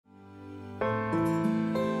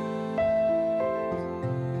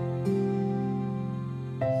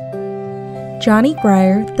Johnny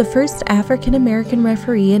Grier, the first African-American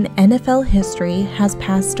referee in NFL history, has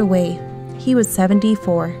passed away. He was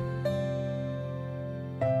 74.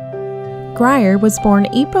 Grier was born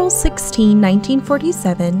April 16,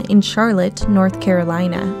 1947 in Charlotte, North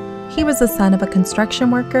Carolina. He was the son of a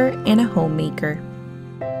construction worker and a homemaker.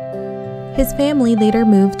 His family later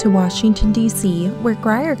moved to Washington, D.C., where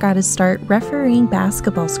Grier got his start refereeing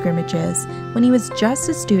basketball scrimmages when he was just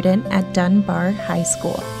a student at Dunbar High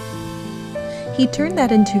School. He turned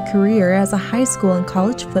that into a career as a high school and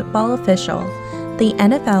college football official. The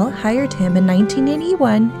NFL hired him in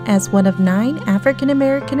 1981 as one of 9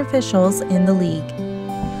 African-American officials in the league.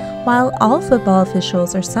 While all football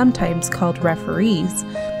officials are sometimes called referees,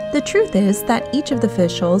 the truth is that each of the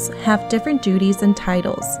officials have different duties and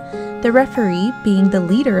titles, the referee being the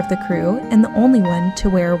leader of the crew and the only one to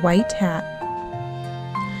wear a white hat.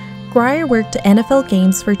 Grier worked NFL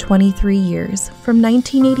games for 23 years, from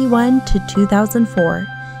 1981 to 2004,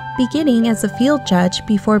 beginning as a field judge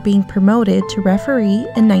before being promoted to referee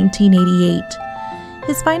in 1988.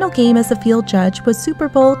 His final game as a field judge was Super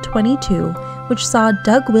Bowl 22, which saw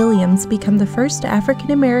Doug Williams become the first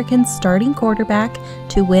African-American starting quarterback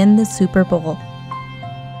to win the Super Bowl.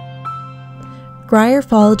 Grier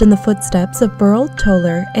followed in the footsteps of Burl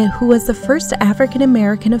Toller, who was the first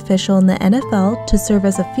African-American official in the NFL to serve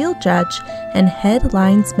as a field judge and head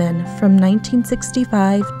linesman from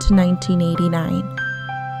 1965 to 1989.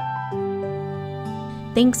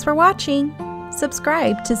 Thanks for watching!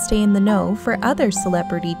 Subscribe to stay in the know for other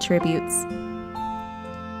celebrity tributes.